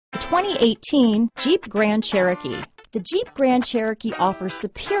2018 Jeep Grand Cherokee. The Jeep Grand Cherokee offers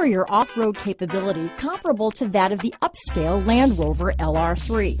superior off-road capability comparable to that of the upscale Land Rover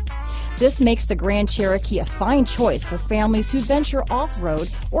LR3. This makes the Grand Cherokee a fine choice for families who venture off-road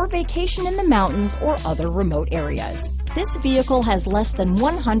or vacation in the mountains or other remote areas. This vehicle has less than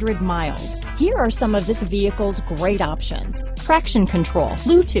 100 miles. Here are some of this vehicle's great options: traction control,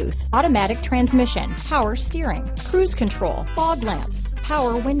 Bluetooth, automatic transmission, power steering, cruise control, fog lamps,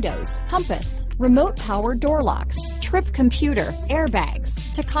 power windows, compass, remote power door locks, trip computer, airbags,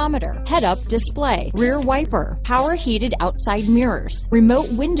 tachometer, head-up display, rear wiper, power heated outside mirrors, remote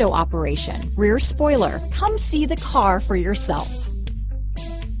window operation, rear spoiler. Come see the car for yourself.